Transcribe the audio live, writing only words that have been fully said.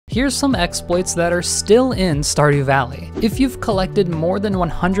Here's some exploits that are still in Stardew Valley. If you've collected more than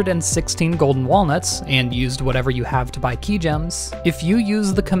 116 golden walnuts, and used whatever you have to buy key gems, if you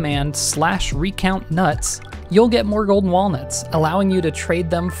use the command /recount nuts, you'll get more golden walnuts, allowing you to trade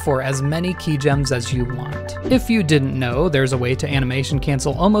them for as many key gems as you want. If you didn't know, there's a way to animation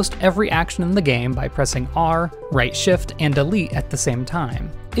cancel almost every action in the game by pressing R, right shift, and delete at the same time.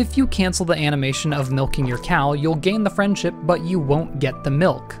 If you cancel the animation of milking your cow, you'll gain the friendship, but you won't get the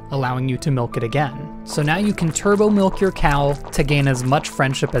milk, allowing you to milk it again. So now you can turbo milk your cow to gain as much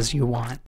friendship as you want.